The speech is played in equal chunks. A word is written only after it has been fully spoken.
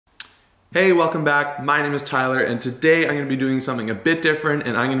Hey, welcome back. My name is Tyler, and today I'm going to be doing something a bit different,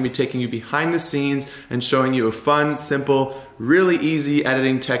 and I'm going to be taking you behind the scenes and showing you a fun, simple, really easy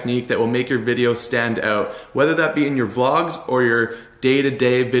editing technique that will make your video stand out. Whether that be in your vlogs or your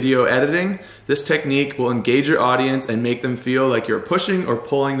day-to-day video editing, this technique will engage your audience and make them feel like you're pushing or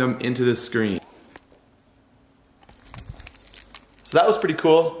pulling them into the screen. So that was pretty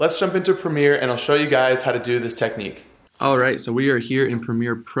cool. Let's jump into Premiere and I'll show you guys how to do this technique. Alright, so we are here in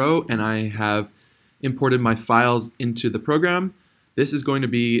Premiere Pro and I have imported my files into the program. This is going to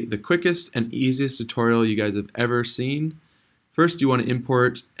be the quickest and easiest tutorial you guys have ever seen. First, you want to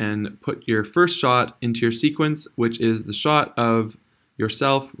import and put your first shot into your sequence, which is the shot of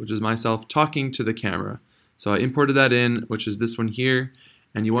yourself, which is myself, talking to the camera. So I imported that in, which is this one here,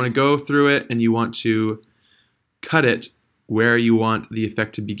 and you want to go through it and you want to cut it where you want the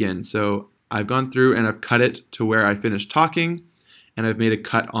effect to begin. So I've gone through and I've cut it to where I finished talking, and I've made a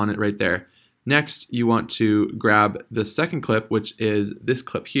cut on it right there. Next, you want to grab the second clip, which is this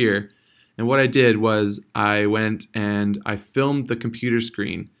clip here. And what I did was I went and I filmed the computer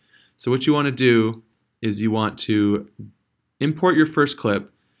screen. So what you want to do is you want to import your first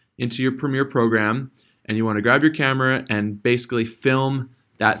clip into your Premiere program, and you want to grab your camera and basically film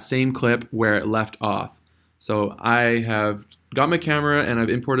that same clip where it left off. So I have got my camera and I've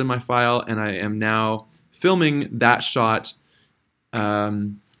imported my file, and I am now filming that shot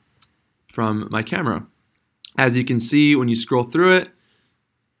from my camera. As you can see, when you scroll through it,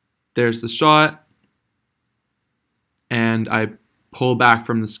 there's the shot, and I pull back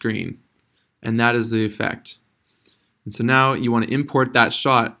from the screen, and that is the effect. And so now you want to import that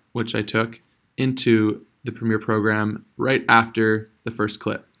shot, which I took, into the Premiere program right after the first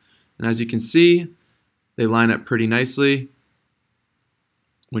clip. And as you can see, they line up pretty nicely.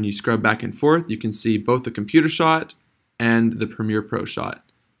 When you scrub back and forth, you can see both the computer shot and the Premiere Pro shot.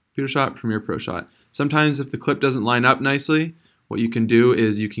 Computer shot, Premiere Pro shot. Sometimes if the clip doesn't line up nicely, what you can do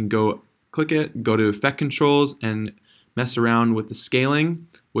is you can go click it, go to Effect Controls, and mess around with the scaling,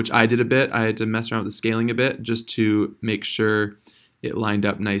 which I did a bit. I had to mess around with the scaling a bit just to make sure it lined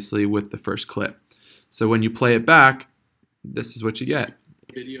up nicely with the first clip. So when you play it back, this is what you get.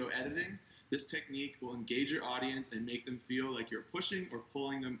 Video editing. This technique will engage your audience and make them feel like you're pushing or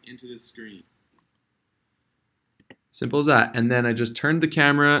pulling them into the screen. Simple as that. And then I just turned the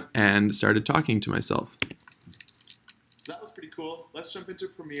camera and started talking to myself. So that was pretty cool. Let's jump into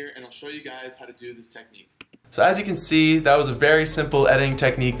Premiere and I'll show you guys how to do this technique. So as you can see, that was a very simple editing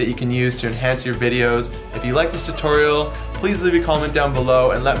technique that you can use to enhance your videos. If you like this tutorial, please leave a comment down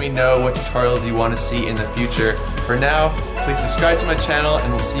below and let me know what tutorials you want to see in the future. For now, please subscribe to my channel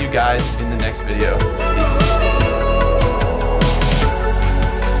and we'll see you guys in the next video. Peace.